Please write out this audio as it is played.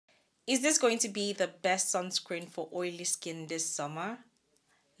Is this going to be the best sunscreen for oily skin this summer?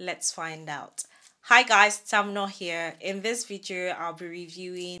 Let's find out. Hi guys, Tamno here. In this video, I'll be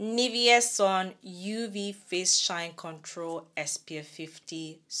reviewing Nivea Sun UV Face Shine Control SPF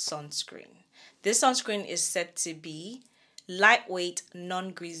 50 sunscreen. This sunscreen is said to be lightweight,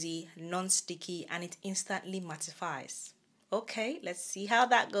 non-greasy, non-sticky, and it instantly mattifies. Okay, let's see how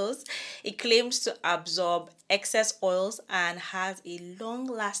that goes. It claims to absorb excess oils and has a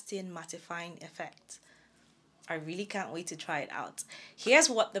long-lasting mattifying effect. I really can't wait to try it out. Here's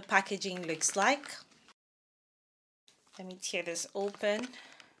what the packaging looks like. Let me tear this open.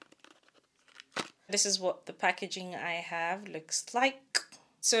 This is what the packaging I have looks like.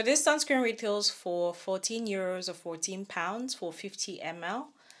 So this sunscreen retails for €14 or £14 for 50 ml.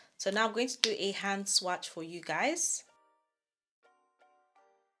 So now I'm going to do a hand swatch for you guys.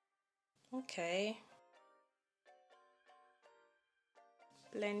 Okay.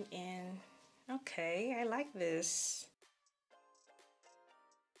 Blend in. Okay, I like this.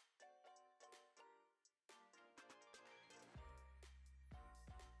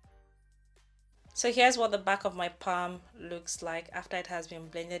 So here's what the back of my palm looks like after it has been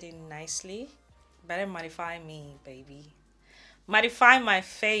blended in nicely. Better mattify me, baby. Mattify my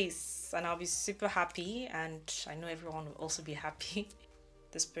face and I'll be super happy, and I know everyone will also be happy.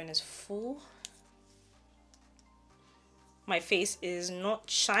 The spoon is full. My face is not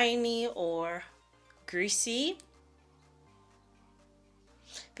shiny or greasy.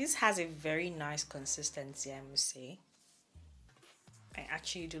 This has a very nice consistency, I must say. I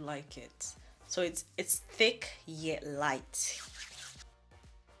actually do like it. So it's thick yet light.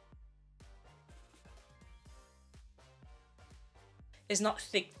 It's not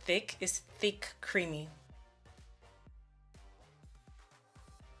thick, it's thick creamy.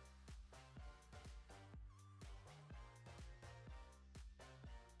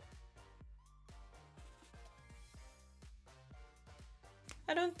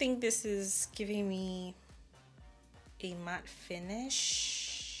 I don't think this is giving me a matte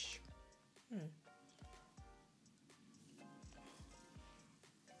finish. I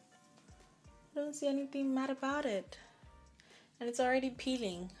don't see anything matte about it. And it's already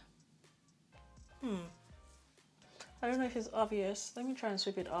peeling. I don't know if it's obvious. Let me try and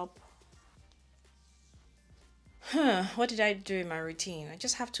sweep it up. What did I do in my routine? I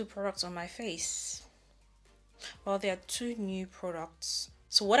just have 2 products on my face. Well, there are 2 new products.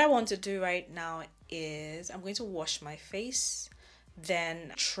 So what I want to do right now is I'm going to wash my face,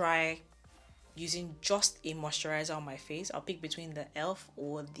 then try using just a moisturizer on my face. I'll pick between the e.l.f.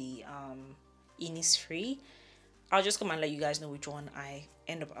 or the Innisfree. I'll just come and let you guys know which one I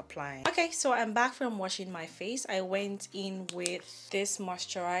end up applying. Okay, so I'm back from washing my face. I went in with this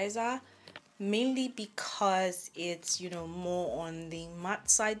moisturizer mainly because it's, you know, more on the matte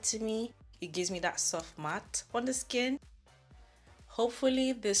side to me. It gives me that soft matte on the skin.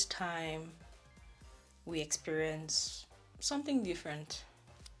 Hopefully this time we experience something different,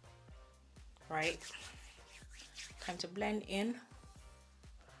 right? Time to blend in,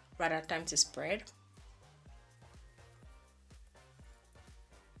 rather time to spread.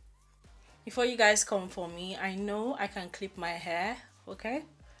 Before you guys come for me, I know I can clip my hair, okay?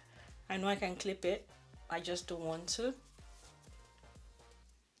 I know I can clip it, I just don't want to.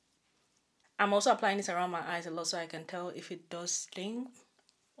 I'm also applying this around my eyes a lot so I can tell if it does sting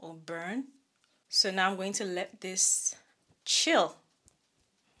or burn. So now I'm going to let this chill.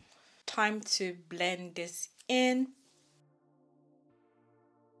 Time to blend this in.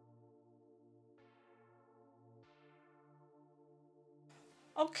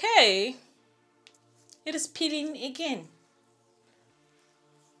 Okay, it is peeling again.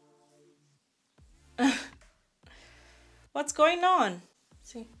 What's going on?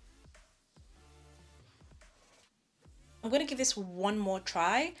 See. I'm going to give this one more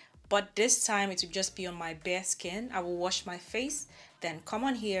try, but this time it will just be on my bare skin. I will wash my face, then come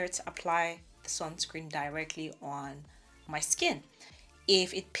on here to apply the sunscreen directly on my skin.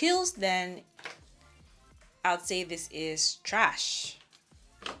 If it peels, then I'd say this is trash.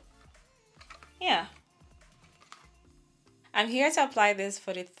 Yeah. I'm here to apply this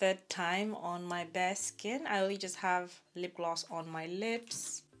for the 3rd time on my bare skin. I only just have lip gloss on my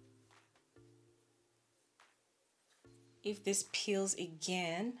lips. If this peels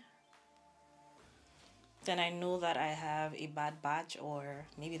again, then I know that I have a bad batch, or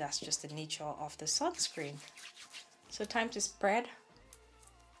maybe that's just the nature of the sunscreen. So time to spread.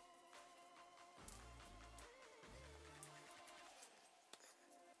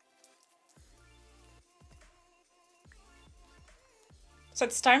 So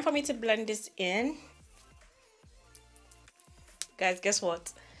it's time for me to blend this in. Guys, guess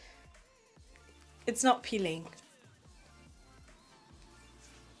what? It's not peeling.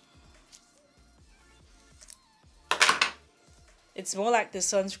 It's more like the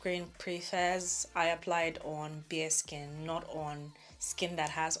sunscreen prefers I applied on bare skin, not on skin that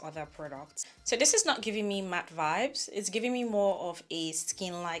has other products. So this is not giving me matte vibes. It's giving me more of a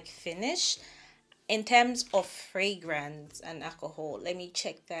skin-like finish. In terms of fragrance and alcohol, let me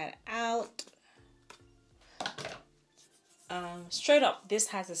check that out. Straight up, this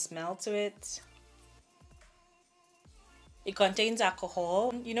has a smell to it. It contains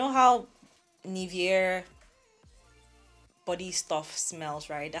alcohol. You know how Nivea body stuff smells,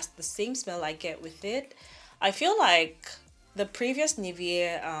 right? That's the same smell I get with it. I feel like the previous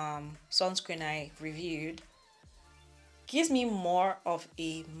Nivea sunscreen I reviewed gives me more of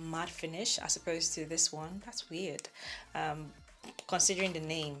a matte finish as opposed to this one. That's weird, considering the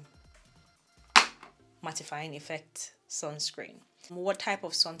name, Mattifying Effect Sunscreen. What type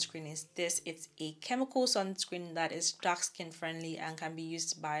of sunscreen is this? It's a chemical sunscreen that is dark skin friendly and can be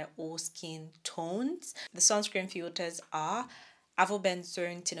used by all skin tones. The sunscreen filters are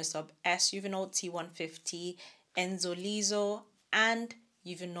avobenzone tinosub S, Uvinol T150, Enzolizo, and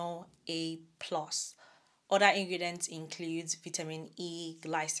Uvinol A+. Other ingredients includes vitamin E,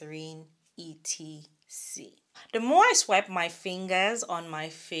 glycerin, etc. The more I swipe my fingers on my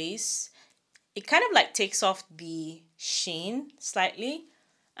face, it kind of like takes off the sheen slightly,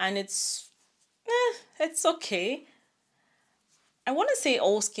 and it's okay. I want to say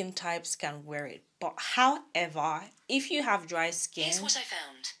all skin types can wear it, but however, if you have dry skin, here's what I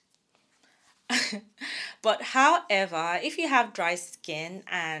found. But however, if you have dry skin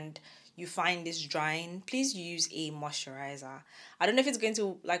and you find this drying, please use a moisturizer. I don't know if it's going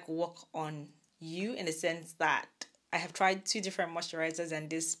to like work on you in the sense that I have tried 2 different moisturizers and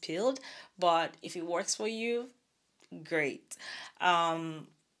this peeled, but if it works for you, great. Do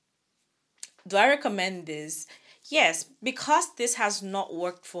I recommend this? Yes, because this has not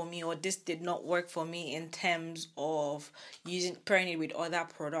worked for me, or this did not work for me in terms of pairing it with other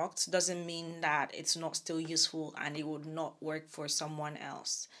products, doesn't mean that it's not still useful and it would not work for someone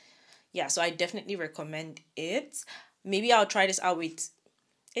else. Yeah, so I definitely recommend it. Maybe I'll try this out with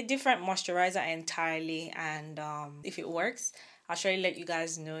a different moisturizer entirely, and if it works, I'll surely let you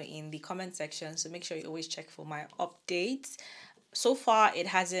guys know in the comment section, so make sure you always check for my updates. So far it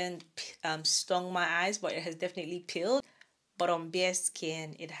hasn't stung my eyes, but it has definitely peeled, but on bare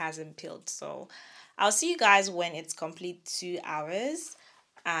skin it hasn't peeled. So I'll see you guys when it's complete 2 hours,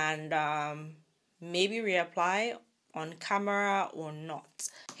 and maybe reapply on camera or not.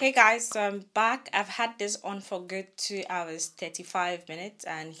 Hey guys, so I'm back. I've had this on for good 2 hours 35 minutes,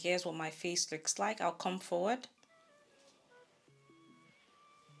 and here's what my face looks like. I'll come forward.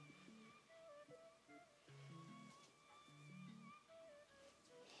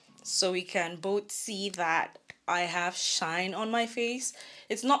 So we can both see that I have shine on my face.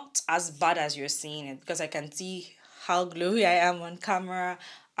 It's not as bad as you're seeing it, because I can see how glowy I am on camera.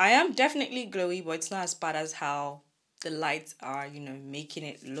 I am definitely glowy, but it's not as bad as how the lights are, you know, making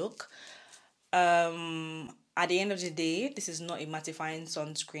it look. At the end of the day, this is not a mattifying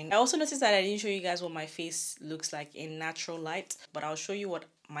sunscreen. I also noticed that I didn't show you guys what my face looks like in natural light, but I'll show you what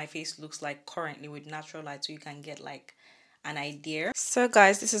my face looks like currently with natural light, so you can get like an idea. So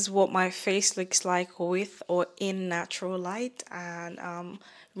guys, this is what my face looks like with or in natural light. And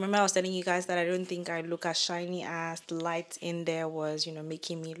remember I was telling you guys that I don't think I look as shiny as the light in there was, you know,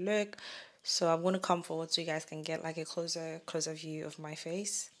 making me look. So I'm going to come forward so you guys can get like a closer view of my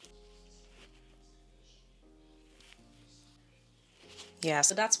face. Yeah,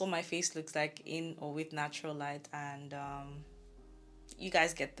 so that's what my face looks like in or with natural light, and you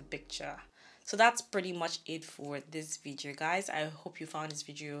guys get the picture. So that's pretty much it for this video, guys. I hope you found this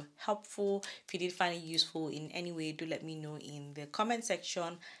video helpful. If you did find it useful in any way, do let me know in the comment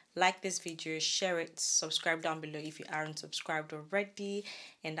section. Like this video, share it, subscribe down below if you aren't subscribed already,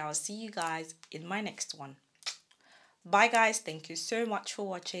 and I'll see you guys in my next one. Bye guys, thank you so much for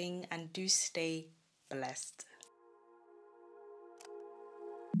watching, and do stay blessed.